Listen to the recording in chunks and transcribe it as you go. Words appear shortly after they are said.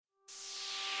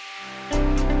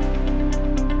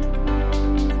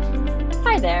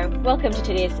there. Welcome to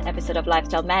today's episode of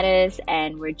Lifestyle Matters,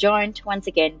 and we're joined once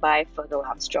again by Fergal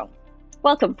Armstrong.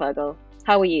 Welcome, Fergal.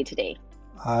 How are you today?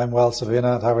 I'm well,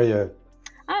 Savina. How are you?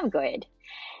 I'm good.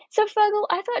 So, Fergal,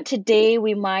 I thought today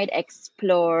we might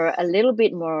explore a little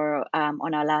bit more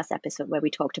on our last episode where we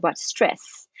talked about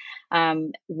stress. Where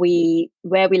we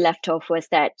left off was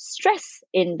that stress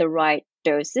in the right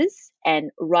doses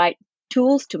and right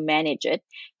tools to manage it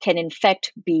can in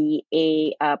fact be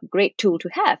a great tool to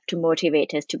have to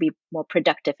motivate us to be more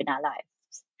productive in our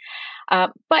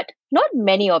lives. But not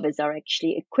many of us are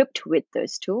actually equipped with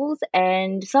those tools.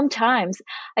 And sometimes,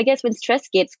 I guess when stress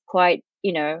gets quite,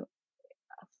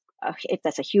 if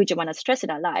there's a huge amount of stress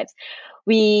in our lives,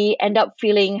 we end up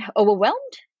feeling overwhelmed.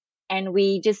 And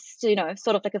we just,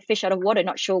 sort of like a fish out of water,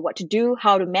 not sure what to do,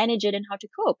 how to manage it, and how to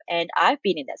cope. And I've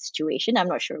been in that situation. I'm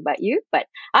not sure about you, but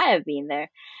I have been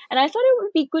there. And I thought it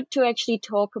would be good to actually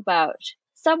talk about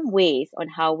some ways on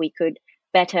how we could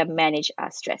better manage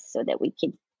our stress so that we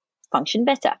can function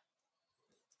better.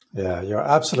 Yeah, you're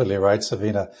absolutely right,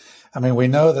 Savina. I mean, we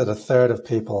know that a third of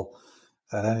people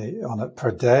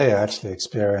per day actually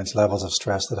experience levels of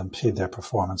stress that impede their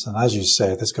performance. And as you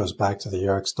say, this goes back to the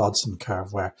Yerkes-Dodson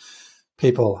curve, where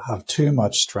people have too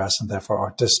much stress and therefore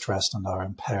are distressed and are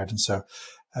impaired. And so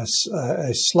a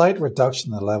slight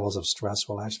reduction in the levels of stress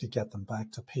will actually get them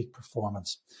back to peak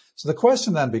performance. So the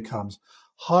question then becomes,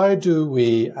 how do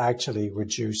we actually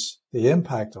reduce the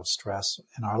impact of stress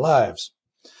in our lives?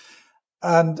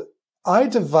 And I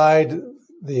divide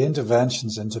the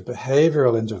interventions into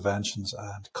behavioral interventions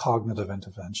and cognitive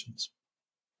interventions.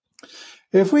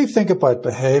 If we think about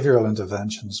behavioral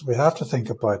interventions, we have to think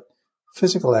about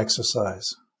physical exercise.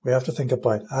 We have to think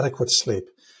about adequate sleep.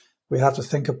 We have to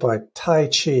think about Tai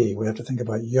Chi. We have to think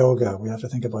about yoga. We have to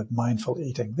think about mindful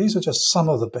eating. These are just some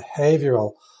of the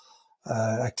behavioral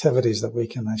activities that we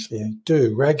can actually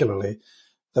do regularly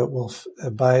that will,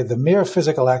 by the mere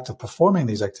physical act of performing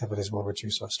these activities, will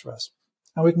reduce our stress.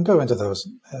 And we can go into those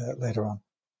later on.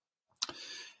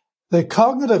 The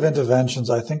cognitive interventions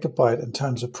I think about in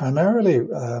terms of primarily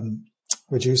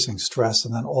reducing stress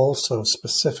and then also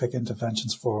specific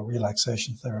interventions for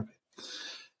relaxation therapy.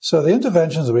 So the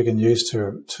interventions that we can use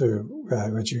to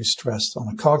reduce stress on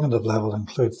a cognitive level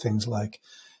include things like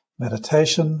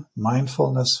meditation,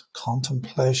 mindfulness,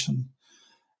 contemplation,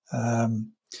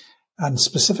 and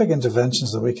specific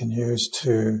interventions that we can use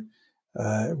to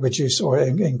reduce or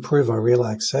improve our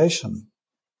relaxation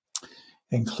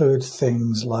include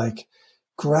things like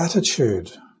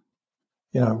gratitude,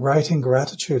 writing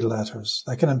gratitude letters.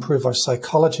 That can improve our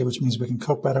psychology, which means we can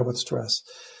cope better with stress.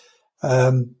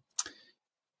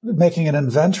 Making an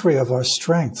inventory of our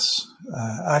strengths,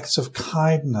 acts of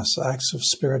kindness, acts of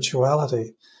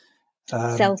spirituality.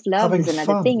 Self-love is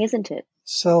another thing, isn't it?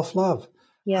 Self-love.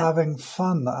 Yeah. Having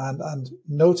fun and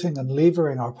noting and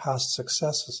levering our past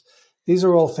successes. These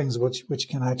are all things which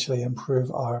can actually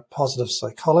improve our positive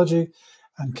psychology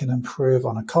and can improve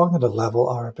on a cognitive level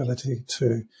our ability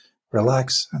to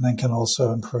relax, and then can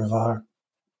also improve our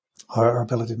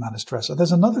ability to manage stress. So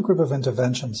there's another group of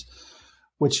interventions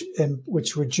which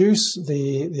reduce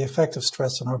the effect of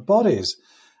stress on our bodies.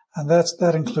 And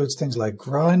that includes things like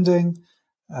grounding,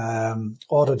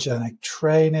 autogenic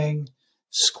training,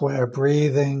 square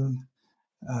breathing,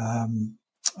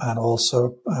 and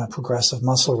also progressive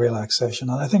muscle relaxation.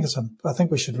 And I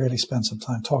think we should really spend some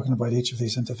time talking about each of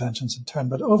these interventions in turn.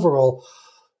 But overall,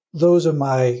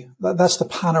 that's the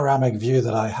panoramic view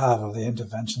that I have of the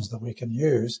interventions that we can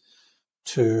use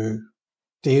to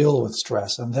deal with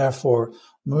stress and therefore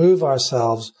move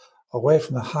ourselves away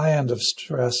from the high end of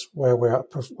stress where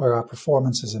our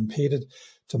performance is impeded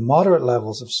to moderate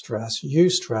levels of stress,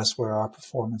 eustress, where our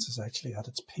performance is actually at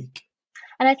its peak.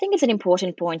 And I think it's an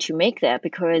important point you make there,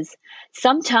 because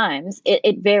sometimes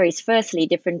it varies. Firstly,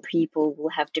 different people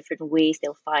will have different ways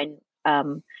they'll find,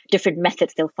 different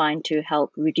methods they'll find to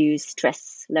help reduce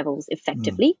stress levels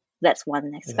effectively. That's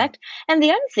one aspect. Yeah. And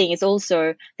the other thing is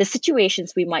also the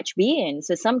situations we might be in.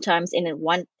 So sometimes in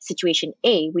one situation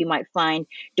A, we might find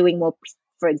doing more,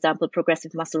 for example,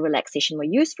 progressive muscle relaxation more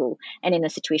useful. And in a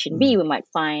situation B, we might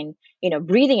find,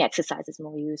 breathing exercises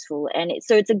more useful. And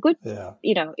it's a good,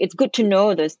 it's good to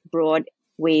know those broad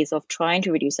ways of trying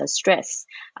to reduce our stress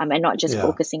and not just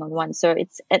focusing on one. So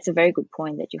it's a very good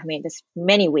point that you've made. There's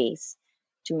many ways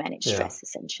to manage stress,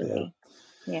 essentially.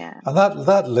 Yeah. And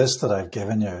that list that I've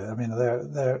given you, I mean,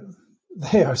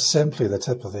 they are simply the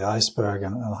tip of the iceberg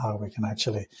and how we can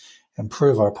actually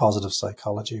improve our positive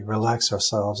psychology, relax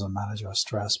ourselves and manage our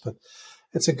stress. But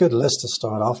it's a good list to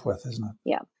start off with, isn't it?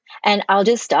 Yeah. And I'll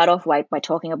just start off by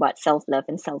talking about self-love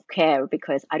and self-care,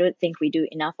 because I don't think we do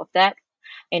enough of that.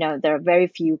 There are very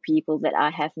few people that I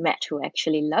have met who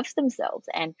actually loves themselves.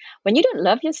 And when you don't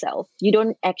love yourself, you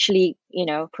don't actually,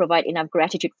 provide enough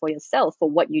gratitude for yourself for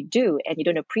what you do, and you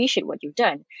don't appreciate what you've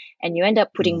done. And you end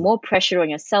up putting more pressure on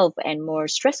yourself and more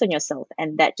stress on yourself.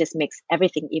 And that just makes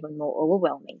everything even more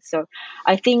overwhelming. So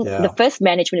I think the first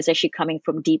management is actually coming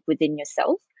from deep within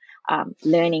yourself.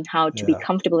 Learning how to be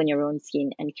comfortable in your own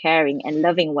skin and caring and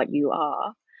loving what you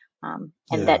are,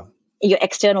 that your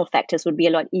external factors would be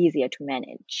a lot easier to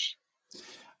manage.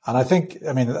 And I think,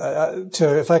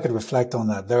 if I could reflect on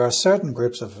that, there are certain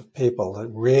groups of people that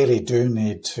really do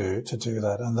need to do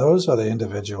that. And those are the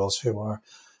individuals who are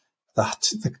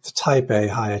the type A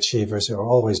high achievers who are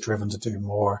always driven to do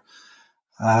more.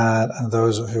 And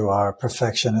those who are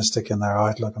perfectionistic in their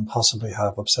outlook and possibly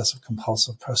have obsessive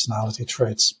compulsive personality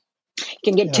traits.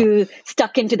 Can get too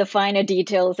stuck into the finer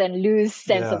details and lose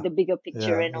sense of the bigger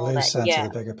picture and all that. Lose sense of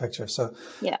the bigger picture. So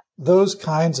those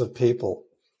kinds of people,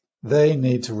 they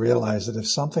need to realize that if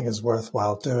something is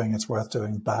worthwhile doing, it's worth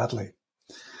doing badly.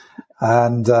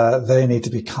 And they need to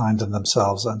be kind to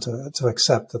themselves and to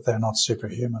accept that they're not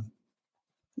superhuman.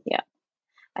 Yeah.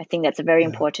 I think that's a very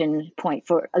important point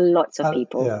for lots of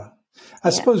people. I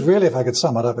suppose really, if I could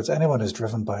sum it up, it's anyone who's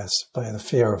driven by the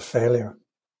fear of failure.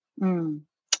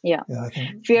 I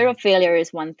think, fear of failure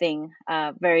is one thing.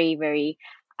 Very, very,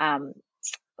 I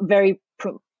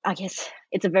guess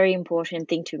it's a very important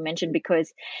thing to mention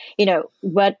because,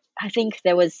 what I think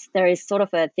there is sort of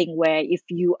a thing where if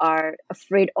you are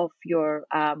afraid of your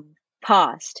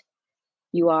past,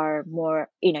 you are more,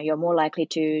 you're more likely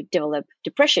to develop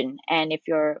depression. And if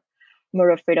you're more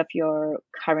afraid of your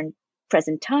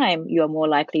present time, you are more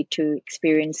likely to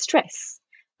experience stress.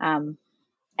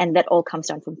 And that all comes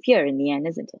down from fear in the end,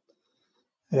 isn't it?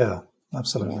 Yeah,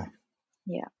 absolutely.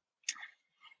 Yeah.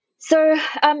 So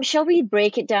shall we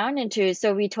break it down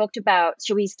so we talked about,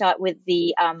 should we start with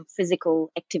the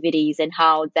physical activities and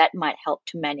how that might help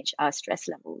to manage our stress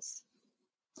levels?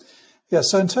 Yeah,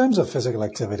 so in terms of physical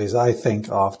activities, I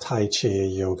think of Tai Chi,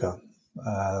 yoga.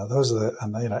 Those are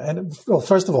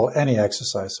first of all, any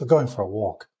exercise. So going for a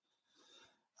walk.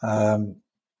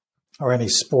 Or any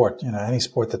sport, any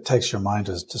sport that takes your mind,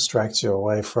 distracts you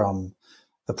away from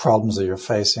the problems that you're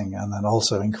facing, and then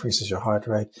also increases your heart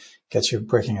rate, gets you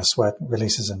breaking a sweat,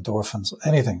 releases endorphins,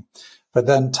 anything. But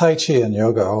then Tai Chi and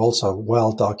yoga are also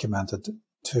well documented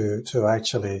to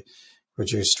actually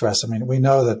reduce stress. I mean, we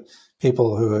know that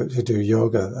people who do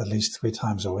yoga at least 3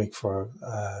 times a week for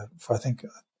I think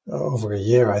over a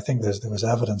year, I think there was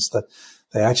evidence that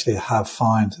they actually have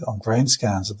found on brain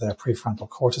scans that their prefrontal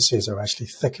cortices are actually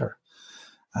thicker.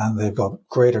 And they've got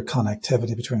greater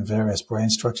connectivity between various brain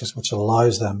structures, which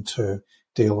allows them to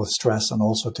deal with stress and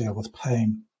also deal with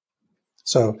pain.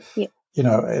 So,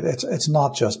 it's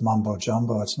not just mumbo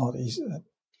jumbo. It's not easy.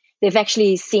 They've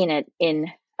actually seen it in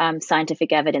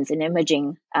scientific evidence in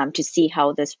imaging to see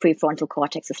how this prefrontal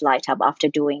cortex is light up after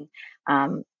doing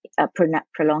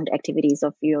prolonged activities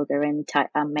of yoga and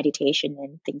meditation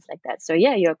and things like that. So,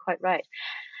 you're quite right.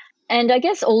 And I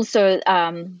guess also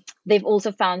they've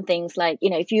also found things like,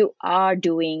 if you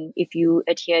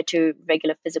adhere to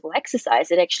regular physical exercise,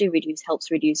 it actually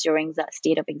helps reduce your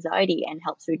state of anxiety and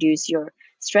helps reduce your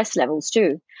stress levels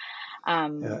too.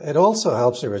 It also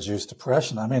helps you reduce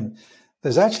depression. I mean,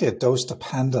 there's actually a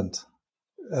dose-dependent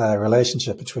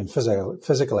relationship between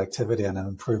physical activity and an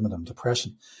improvement in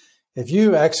depression. If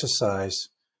you exercise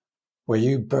where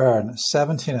you burn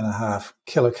 17.5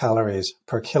 kilocalories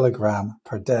per kilogram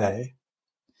per day,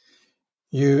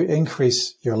 you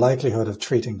increase your likelihood of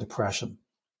treating depression.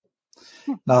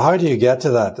 Now, how do you get to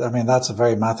that? I mean, that's a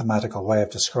very mathematical way of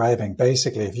describing.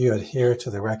 Basically, if you adhere to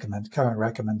the current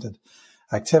recommended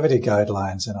activity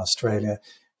guidelines in Australia,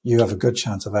 you have a good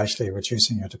chance of actually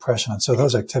reducing your depression. And so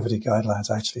those activity guidelines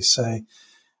actually say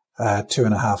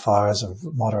 2.5 hours of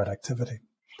moderate activity.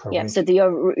 So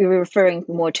you're referring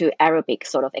more to aerobic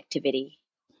sort of activity.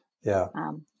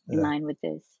 In line with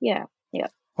this.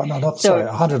 Well, no, sorry,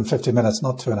 150 minutes,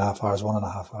 not 2.5 hours,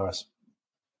 1.5 hours.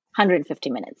 150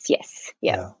 minutes, yes.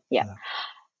 Yeah.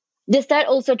 Does that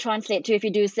also translate to if you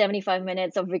do 75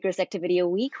 minutes of vigorous activity a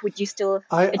week, would you still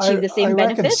achieve the same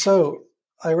benefit?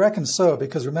 I reckon so,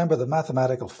 because remember the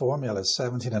mathematical formula is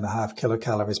 17.5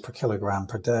 kilocalories per kilogram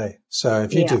per day. So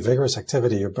if you do vigorous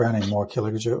activity, you're burning more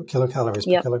kilocalories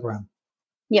per kilogram.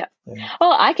 Yeah.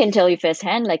 Oh, I can tell you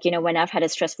firsthand, when I've had a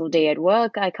stressful day at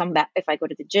work, I come back, if I go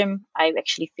to the gym, I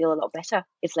actually feel a lot better.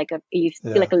 It's like you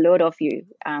feel like a load off you.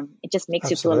 It just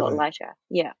makes you feel a lot lighter.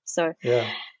 Yeah. So,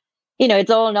 it's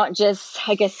all not just,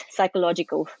 I guess,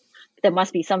 psychological. There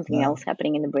must be something else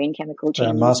happening in the brain chemical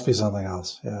changes. There must be something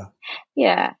else.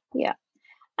 Yeah.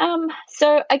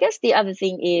 So I guess the other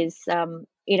thing is,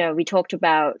 we talked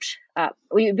about,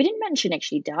 we didn't mention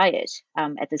actually diet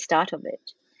at the start of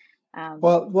it.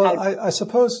 I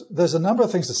suppose there's a number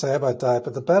of things to say about diet,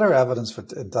 but the better evidence for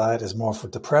diet is more for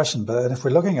depression. But if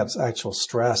we're looking at actual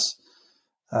stress,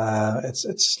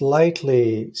 it's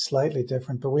slightly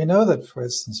different. But we know that, for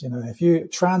instance, if you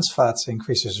trans fats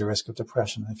increases your risk of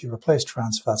depression. If you replace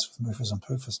trans fats with MUFAs and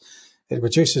PUFAs, it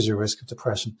reduces your risk of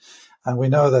depression. And we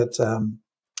know that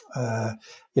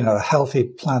a healthy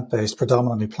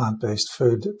predominantly plant-based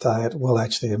food diet will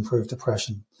actually improve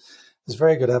depression. There's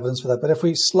very good evidence for that. But if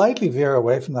we slightly veer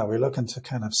away from that, we look into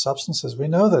kind of substances. We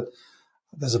know that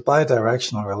there's a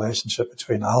bidirectional relationship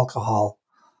between alcohol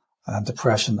and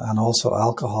depression, and also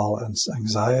alcohol and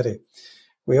anxiety.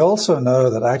 We also know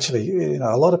that actually,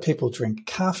 a lot of people drink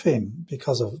caffeine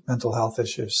because of mental health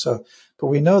issues. But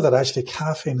we know that actually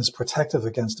caffeine is protective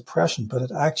against depression, but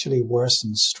it actually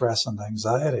worsens stress and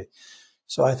anxiety.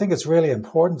 So I think it's really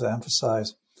important to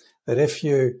emphasize that if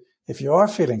you are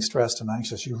feeling stressed and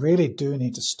anxious, you really do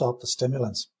need to stop the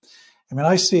stimulants. I mean,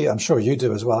 I'm sure you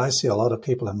do as well. I see a lot of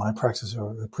people in my practice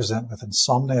who present with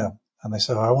insomnia, and they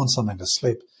say, I want something to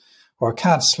sleep, or I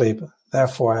can't sleep,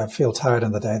 therefore I feel tired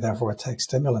in the day, therefore I take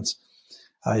stimulants,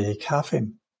 i.e.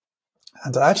 caffeine.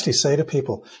 And to actually say to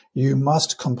people, you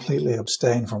must completely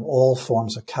abstain from all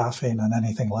forms of caffeine and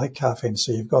anything like caffeine.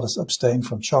 So you've got to abstain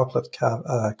from chocolate,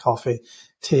 coffee,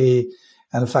 tea.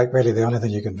 And in fact, really the only thing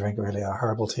you can drink really are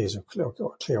herbal teas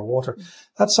or clear water.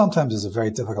 That sometimes is a very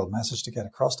difficult message to get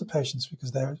across to patients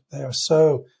because they are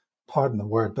so, pardon the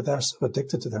word, but they're so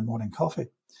addicted to their morning coffee.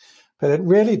 But it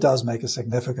really does make a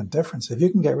significant difference. If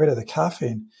you can get rid of the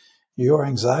caffeine, your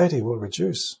anxiety will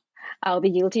reduce. I'll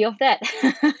be guilty of that.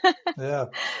 Yeah,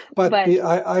 but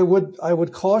I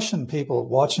would caution people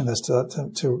watching this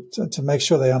to make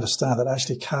sure they understand that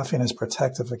actually caffeine is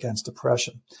protective against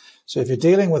depression. So if you're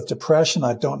dealing with depression,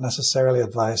 I don't necessarily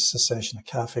advise cessation of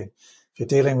caffeine. If you're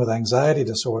dealing with anxiety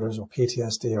disorders or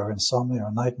PTSD or insomnia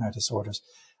or nightmare disorders,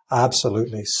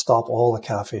 absolutely stop all the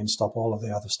caffeine, stop all of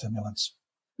the other stimulants.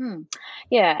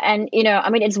 Yeah. And,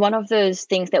 it's one of those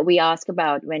things that we ask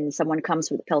about when someone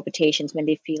comes with palpitations, when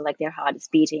they feel like their heart is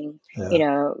beating,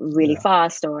 really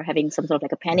fast or having some sort of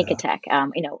like a panic attack,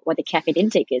 what the caffeine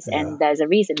intake is. Yeah. And there's a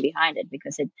reason behind it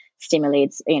because it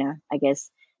stimulates,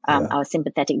 our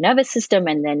sympathetic nervous system,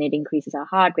 and then it increases our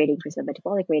heart rate, increases our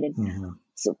metabolic rate,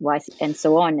 and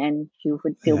so on. And you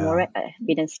would feel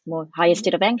more higher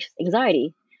state of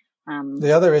anxiety.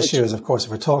 The other issue is, of course,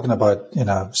 if we're talking about,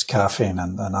 caffeine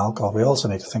and alcohol, we also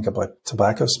need to think about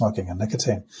tobacco smoking and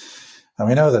nicotine. And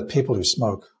we know that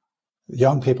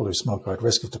young people who smoke are at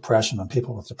risk of depression, and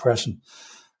people with depression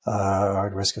are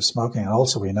at risk of smoking. And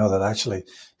also we know that actually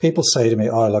people say to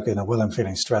me, look, when I'm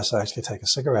feeling stressed, I actually take a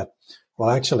cigarette. Well,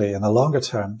 actually, in the longer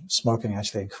term, smoking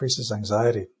actually increases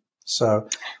anxiety. So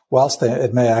whilst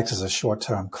it may act as a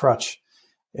short-term crutch,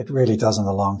 it really does in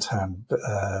the long term.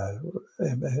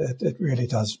 It really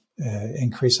does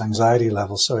increase anxiety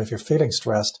levels. So if you're feeling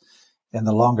stressed in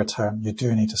the longer term, you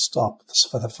do need to stop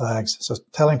for the fags. So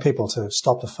telling people to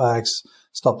stop the fags,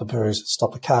 stop the booze,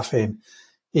 stop the caffeine,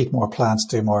 eat more plants,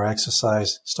 do more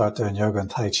exercise, start doing yoga and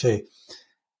Tai Chi.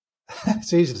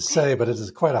 It's easy to say, but it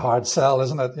is quite a hard sell,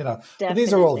 isn't it? But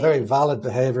these are all very valid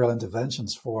behavioral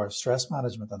interventions for stress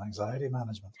management and anxiety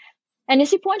management. And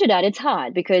as you pointed out, it's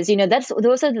hard because,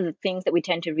 those are the things that we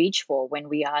tend to reach for when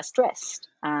we are stressed,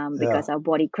 because our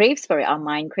body craves for it, our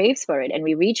mind craves for it, and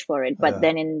we reach for it. But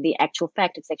then in the actual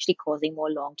fact, it's actually causing more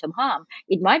long-term harm.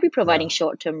 It might be providing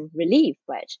short-term relief,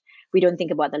 but we don't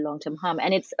think about the long-term harm.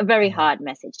 And it's a very hard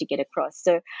message to get across.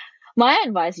 So my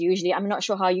advice usually, I'm not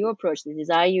sure how you approach this, is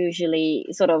I usually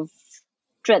sort of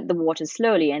tread the water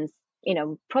slowly and,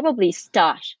 probably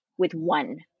start with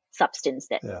one substance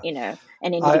that,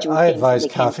 an individual. I advise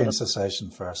caffeine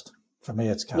cessation first. For me,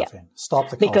 it's caffeine. Stop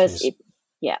the coffees.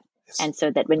 And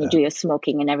so that when you do your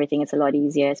smoking and everything, it's a lot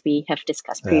easier, as we have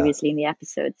discussed previously in the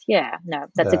episodes.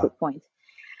 That's a good point.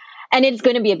 And it's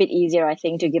going to be a bit easier, I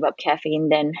think, to give up caffeine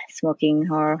than smoking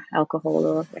or alcohol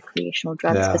or recreational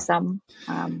drugs for some.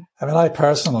 I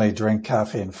personally drink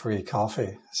caffeine-free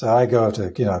coffee. So I go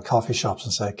to, coffee shops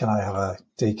and say, can I have a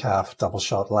decaf double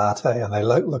shot latte? And they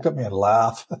look at me and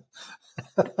laugh.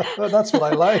 That's what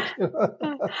I like.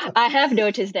 I have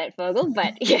noticed that, Fergal,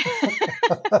 but yeah.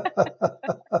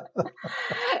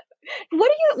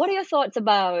 What are your thoughts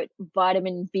about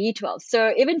vitamin B12?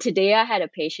 So even today, I had a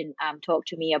patient talk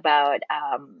to me about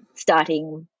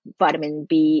starting vitamin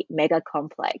B mega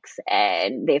complex,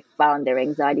 and they found their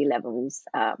anxiety levels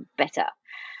better.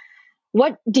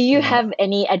 What do you have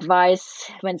any advice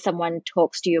when someone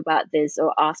talks to you about this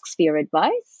or asks for your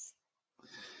advice?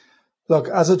 Look,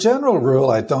 as a general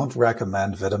rule, I don't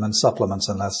recommend vitamin supplements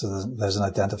unless there's an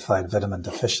identified vitamin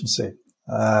deficiency.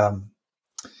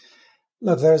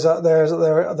 Look,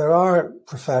 there are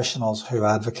professionals who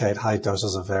advocate high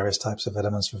doses of various types of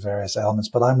vitamins for various ailments,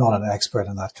 but I'm not an expert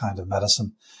in that kind of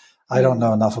medicine. I don't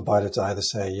know enough about it to either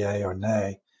say yay or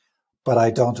nay, but I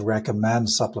don't recommend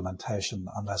supplementation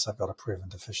unless I've got a proven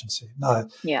deficiency. Now,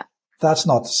 that's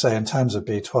not to say, in terms of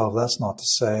B12, that's not to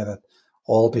say that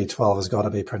all B12 has got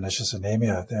to be pernicious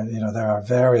anemia. There are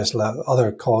various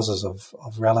other causes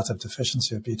of relative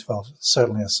deficiency of B12,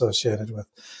 certainly associated with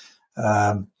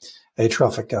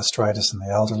atrophic gastritis in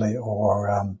the elderly,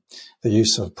 or the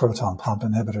use of proton pump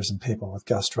inhibitors in people with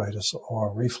gastritis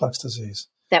or reflux disease.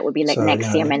 That would be like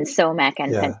Nexium and Somac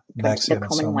and Nexium the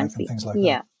common ones. And things like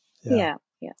that. Yeah.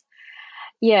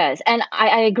 Yes, and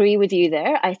I agree with you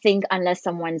there. I think unless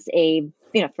someone's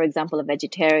for example, a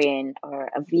vegetarian or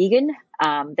a vegan,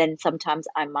 then sometimes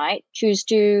I might choose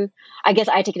to, I guess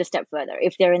I take it a step further.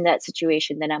 If they're in that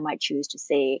situation, then I might choose to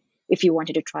say, if you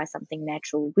wanted to try something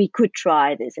natural, we could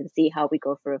try this and see how we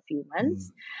go for a few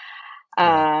months.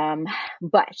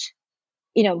 But,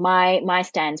 my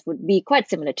stance would be quite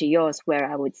similar to yours, where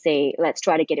I would say, let's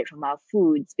try to get it from our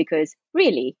foods, because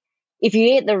really, if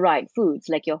you ate the right foods,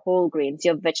 like your whole grains,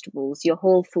 your vegetables, your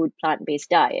whole food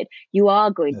plant-based diet, you are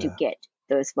going to get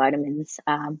those vitamins,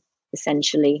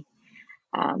 essentially,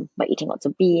 by eating lots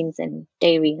of beans and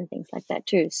dairy and things like that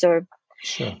too. So,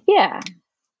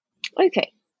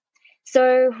 Okay.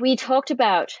 So we talked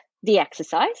about the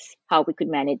exercise, how we could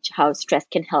manage, how stress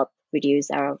can help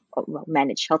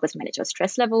help us manage our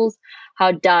stress levels,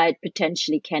 how diet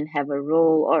potentially can have a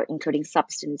role, or including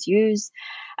substance use.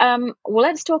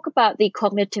 Let's talk about the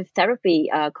cognitive therapy,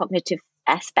 cognitive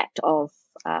aspect of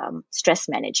stress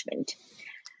management.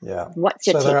 Yeah. What's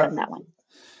your take on that one?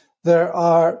 There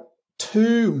are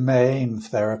two main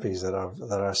therapies that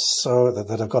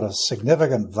have got a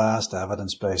significant, vast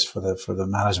evidence base for the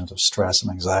management of stress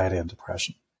and anxiety and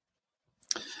depression.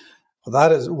 Well,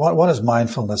 that is one is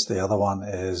mindfulness. The other one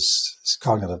is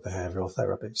cognitive behavioral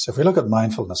therapy. So if we look at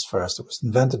mindfulness first, it was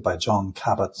invented by Jon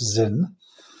Kabat-Zinn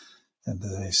in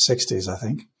the 60s, I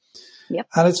think. Yep.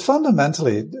 And it's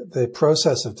fundamentally the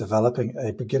process of developing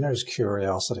a beginner's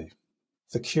curiosity,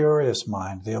 the curious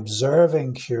mind, the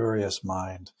observing curious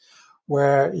mind,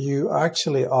 where you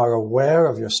actually are aware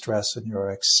of your stress and you're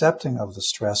accepting of the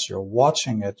stress, you're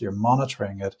watching it, you're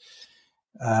monitoring it,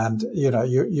 and you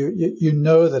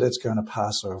know that it's going to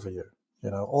pass over you.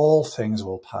 All things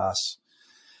will pass.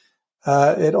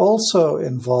 It also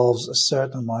involves a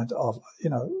certain amount of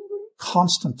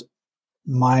constant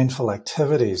mindful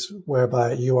activities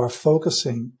whereby you are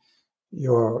focusing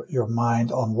your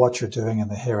mind on what you're doing in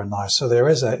the here and now. So there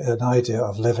is an idea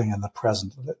of living in the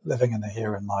present, living in the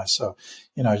here and now. So,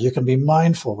 you can be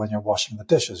mindful when you're washing the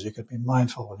dishes. You can be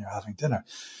mindful when you're having dinner.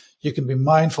 You can be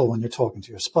mindful when you're talking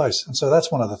to your spouse. And so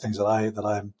that's one of the things that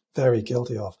I'm very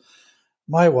guilty of.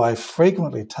 My wife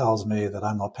frequently tells me that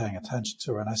I'm not paying attention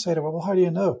to her. And I say to her, well, how do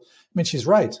you know? I mean, she's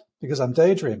right, because I'm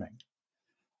daydreaming.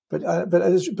 But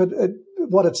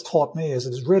what it's taught me is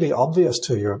it's really obvious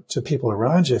to people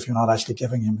around you if you're not actually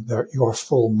giving them your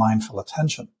full mindful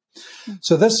attention. Mm-hmm.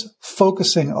 So this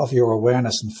focusing of your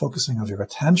awareness and focusing of your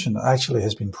attention actually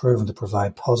has been proven to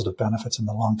provide positive benefits in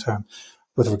the long term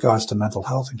with regards to mental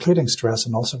health, including stress,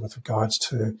 and also with regards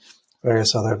to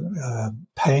various other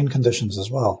pain conditions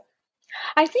as well.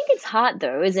 I think it's hard,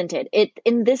 though, isn't it?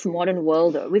 In this modern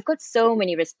world, though, we've got so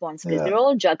many responses because they're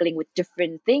all juggling with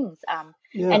different things.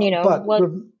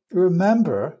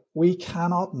 Remember, we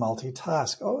cannot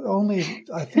multitask. Only,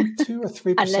 I think, 2 or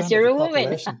 3% unless you're of the a woman.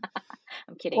 population.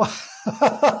 I'm kidding.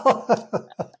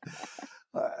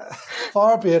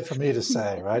 Far be it for me to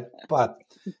say, right? But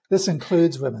this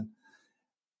includes women.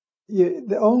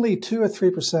 Only 2 or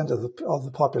 3% of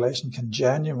the population can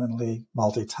genuinely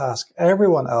multitask.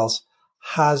 Everyone else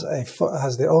has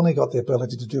only got the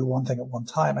ability to do one thing at one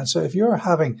time. And so if you're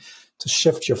having to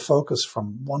shift your focus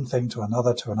from one thing to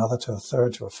another, to a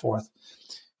third, to a fourth,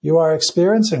 you are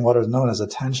experiencing what is known as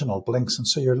attentional blinks. And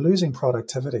so you're losing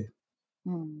productivity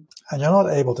and you're not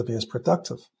able to be as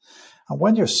productive. And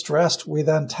when you're stressed, we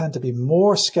then tend to be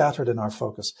more scattered in our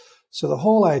focus. So the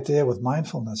whole idea with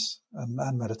mindfulness and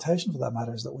meditation, for that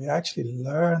matter, is that we actually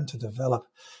learn to develop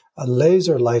a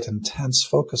laser light intense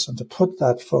focus and to put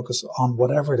that focus on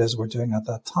whatever it is we're doing at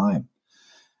that time.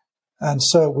 And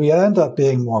so we end up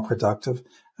being more productive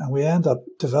and we end up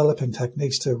developing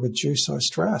techniques to reduce our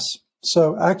stress.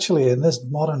 So actually in this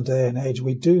modern day and age,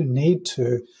 we do need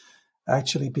to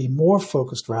actually be more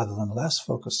focused rather than less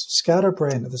focused.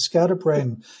 The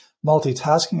scatterbrain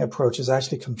multitasking approach is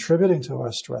actually contributing to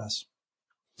our stress.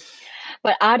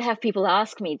 But I'd have people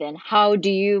ask me then, how do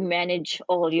you manage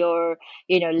all your,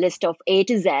 list of A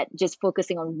to Z, just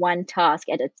focusing on one task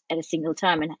at a single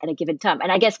time and at a given time?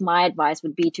 And I guess my advice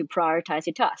would be to prioritize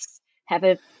your tasks. Have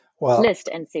a Well, list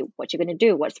and say what you're going to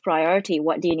do, what's priority,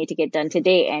 what do you need to get done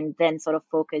today, and then sort of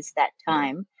focus that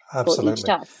time for each absolutely.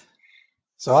 task.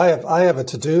 So I have a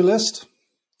to-do list,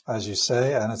 as you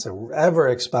say, and it's a ever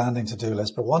expanding to-do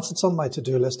list. But once it's on my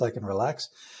to-do list, I can relax.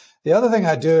 The other thing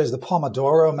I do is the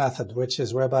Pomodoro method, which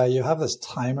is whereby you have this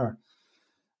timer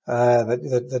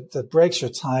that breaks your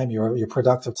time, your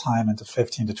productive time, into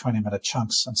 15 to 20 minute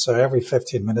chunks. And so every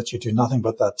 15 minutes, you do nothing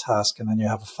but that task. And then you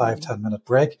have a 5-10 minute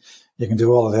break. You can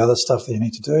do all of the other stuff that you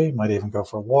need to do. You might even go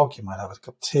for a walk. You might have a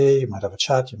cup of tea. You might have a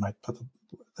chat. You might put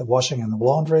the washing in the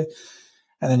laundry.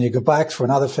 And then you go back for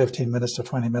another 15 minutes to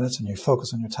 20 minutes and you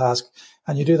focus on your task.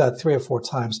 And you do that 3 or 4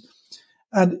 times.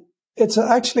 And it's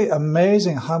actually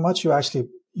amazing how much you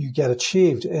get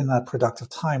achieved in that productive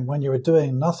time when you're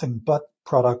doing nothing but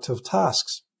productive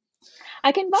tasks.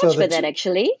 I can vouch for that,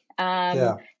 actually.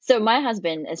 Yeah. So my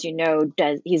husband, as you know,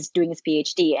 he's doing his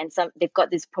PhD, and they've got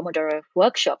these Pomodoro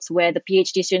workshops where the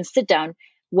PhD students sit down,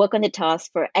 work on the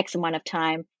task for X amount of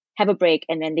time, have a break,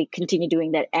 and then they continue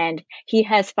doing that. And he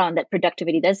has found that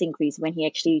productivity does increase when he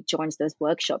actually joins those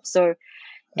workshops. So,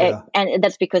 Yeah. and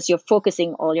that's because you're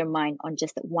focusing all your mind on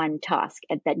just that one task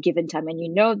at that given time,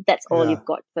 and that's all you've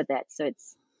got for that. So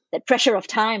it's that pressure of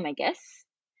time, I guess.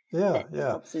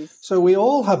 Yeah. So we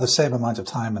all have the same amount of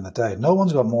time in the day. No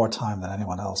one's got more time than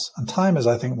anyone else. And time is,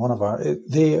 I think, one of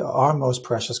our most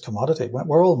precious commodity.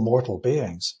 We're all mortal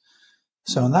beings.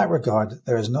 So in that regard,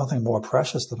 there is nothing more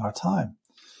precious than our time.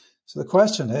 So the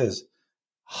question is,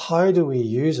 how do we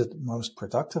use it most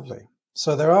productively?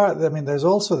 So there's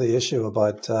also the issue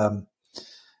about, the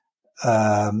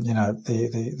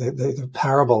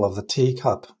parable of the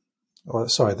teacup.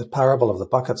 The parable of the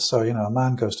buckets. So, a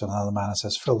man goes to another man and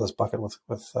says, fill this bucket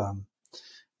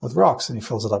with rocks. And he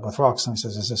fills it up with rocks. And he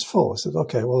says, is this full? He says,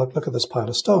 okay, well, look at this pile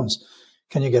of stones.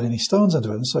 Can you get any stones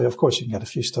into it? And so, of course, you can get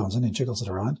a few stones and he jiggles it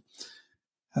around.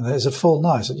 And is it full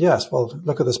now? I said, yes. Well,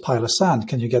 look at this pile of sand.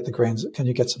 Can you get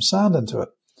some sand into it?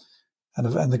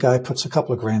 And the guy puts a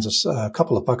couple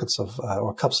of buckets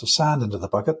or cups of sand into the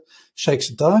bucket, shakes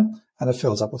it down, and it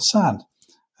fills up with sand.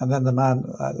 And then the man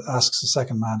asks the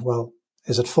second man, well,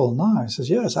 is it full now? He says,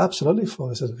 yeah, it's absolutely full.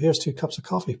 He says, here's 2 cups of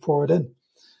coffee, pour it in.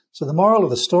 So the moral of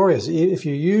the story is if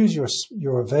you use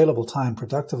your available time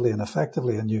productively and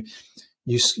effectively, and you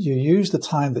use the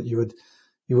time that you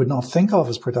would not think of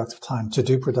as productive time to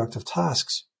do productive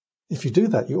tasks, if you do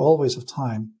that, you always have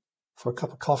time for a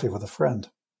cup of coffee with a friend.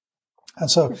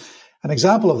 And so an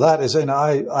example of that is,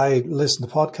 I listen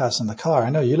to podcasts in the car.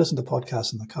 I know you listen to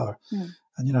podcasts in the car. Mm.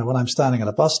 And, when I'm standing at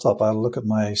a bus stop, I'll look at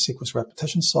my sequence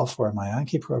repetition software, my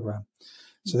Anki program.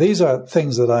 So these are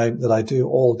things that I do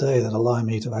all day that allow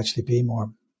me to actually be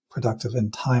more productive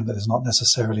in time that is not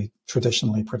necessarily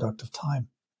traditionally productive time.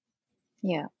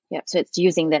 Yeah. So it's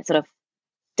using that sort of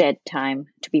dead time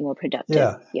to be more productive.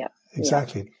 Yeah.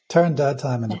 Exactly. Yeah. Turn dead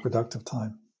time into productive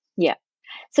time. Yeah.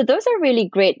 So those are really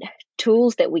great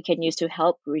tools that we can use to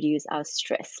help reduce our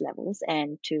stress levels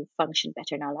and to function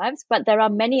better in our lives. But there are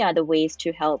many other ways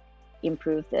to help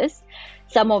improve this.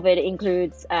 Some of it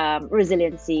includes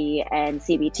resiliency and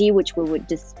CBT, which we would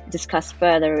discuss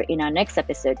further in our next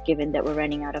episode, given that we're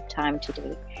running out of time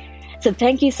today. So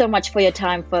thank you so much for your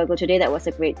time, Fergal, today. That was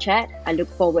a great chat. I look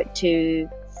forward to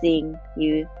seeing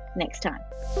you next time.